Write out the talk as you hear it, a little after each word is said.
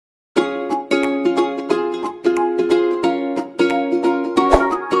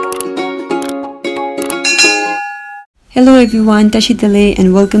Hello everyone, Tashitale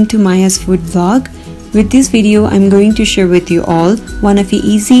and welcome to Maya's food vlog. With this video, I'm going to share with you all one of the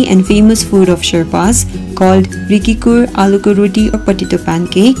easy and famous food of Sherpas called Rikikur aloo ko roti or potato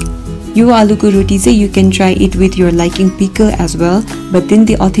pancake. You aloo ko roti say you can try it with your liking pickle as well, but then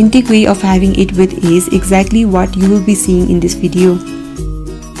the authentic way of having it with is exactly what you will be seeing in this video.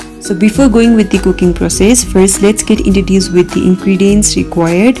 So before going with the cooking process, first let's get introduced with the ingredients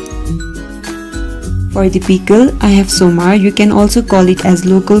required. For the pickle, I have somar, you can also call it as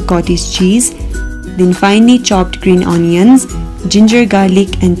local cottage cheese, then finely chopped green onions, ginger,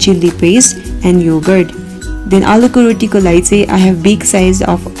 garlic and chili paste and yogurt. Then aloo ko roti ko lai say I have big size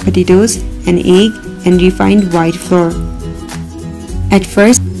of potatoes, an egg and refined white flour. At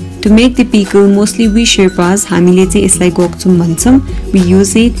first, to make the pickle, mostly we Sherpas हामीले चाहिँ यसलाई गोक्छौं भन्छौं. We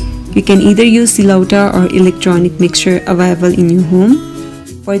use it. You can either use silauta or electronic mixture available in your home.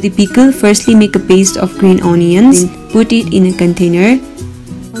 For the pickle, firstly make a paste of green onions, then put it in a container.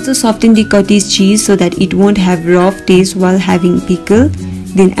 Also soften the cottage cheese so that it won't have rough taste while having pickle.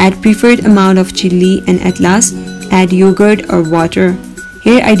 Then add preferred amount of chili and at last add yogurt or water.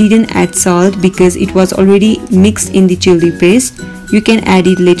 Here I didn't add salt because it was already mixed in the chili paste. You can add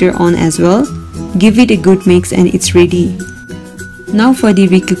it later on as well. Give it a good mix and it's ready. Now for the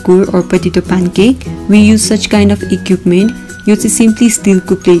Rikikur or potato pancake, we use such kind of equipment. यो चाहिँ simply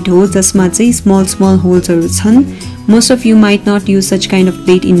steelको plate हो जसमा चाहिँ small holes-हरु छन्. Most of you might not use such kind of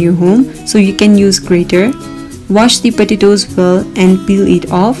plate in your home, so you can use grater. Wash the potatoes well and peel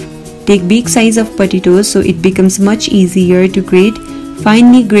it off. Take big size of potatoes so it becomes much easier to grate.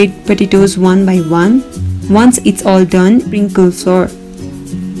 Finely grate potatoes one by one. Once it's all done, sprinkle flour.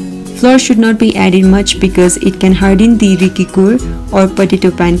 Flour should not be added much because it can harden the Rikikur or potato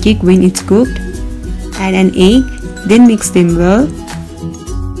pancake when it's cooked. Add an egg. Then mix them well.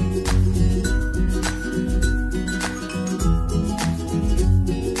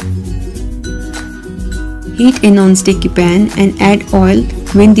 Heat a non-sticky pan and add oil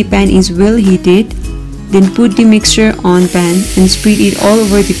when the pan is well heated. Then put the mixture on pan and spread it all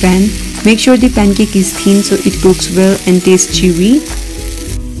over the pan. Make sure the pancake is thin so it cooks well and tastes chewy.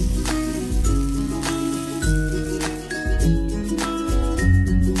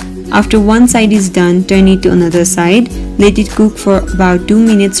 After one side is done, turn it to another side. Let it cook for about 2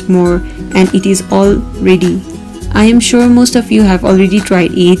 minutes more and it is all ready. I am sure most of you have already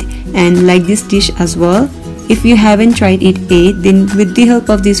tried it and like this dish as well. If you haven't tried it yet, then with the help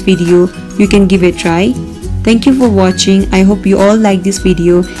of this video, you can give it a try. Thank you for watching. I hope you all like this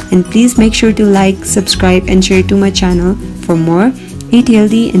video and please make sure to like, subscribe and share to my channel for more. Eat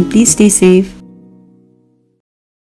healthy and please stay safe.